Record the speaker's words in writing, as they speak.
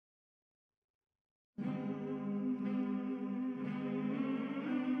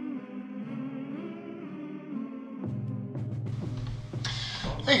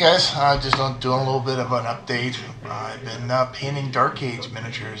Hey guys, just doing a little bit of an update. I've been painting Dark Age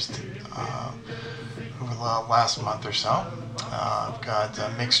miniatures over the last month or so. I've got a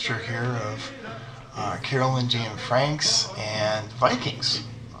mixture here of Vikings and Franks and Vikings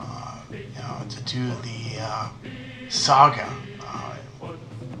to do the Saga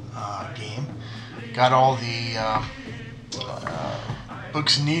game. Got all the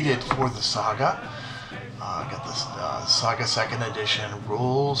books needed for the Saga. Got this Saga 2nd Edition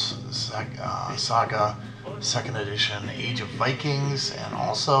Rules, Saga 2nd Edition Age of Vikings, and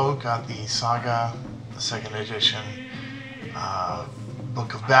also got the Saga 2nd Edition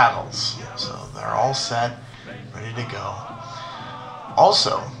Book of Battles. So they're all set, ready to go.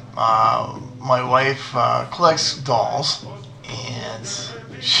 Also, my wife collects dolls, and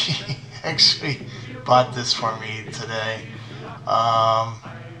she actually bought this for me today.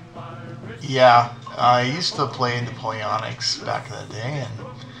 Yeah, I used to play Napoleonics back in the day, and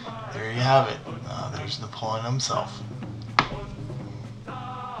there you have it. There's Napoleon himself.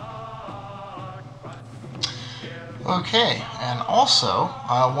 Okay, and also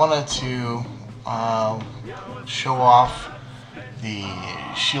I wanted to show off the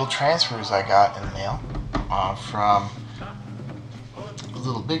shield transfers I got in the mail from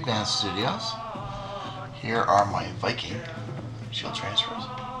Little Big Man Studios. Here are my Viking shield transfers.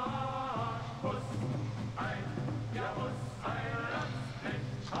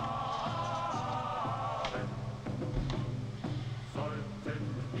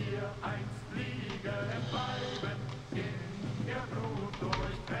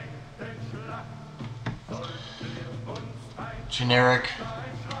 Generic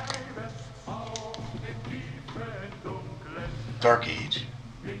Dark Age.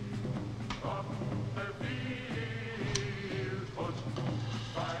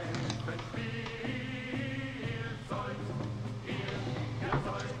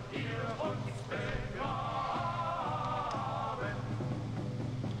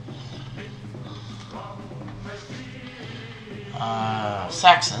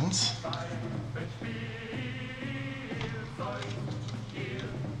 Saxons.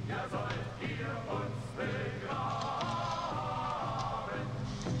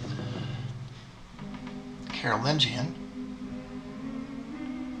 Carolingian.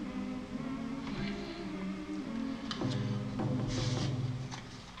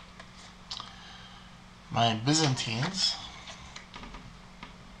 My Byzantines.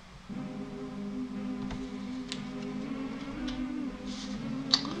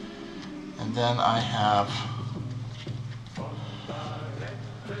 And then I have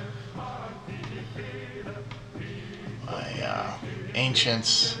my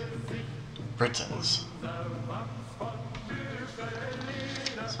Ancients Britons.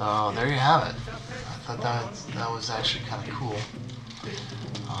 So there you have it. I thought that was actually kind of cool.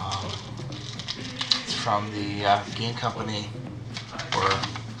 It's from the game company or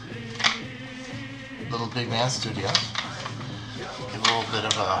Little Big Man Studios. Give a little bit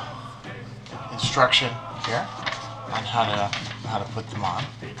of a instruction here on how to put them on,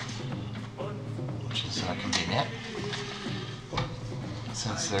 which is convenient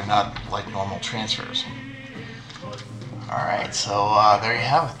since they're not like normal transfers. Alright, so there you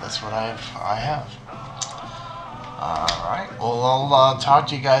have it. That's what I have. Alright, well, I'll talk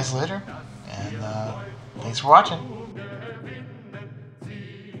to you guys later, and thanks for watching.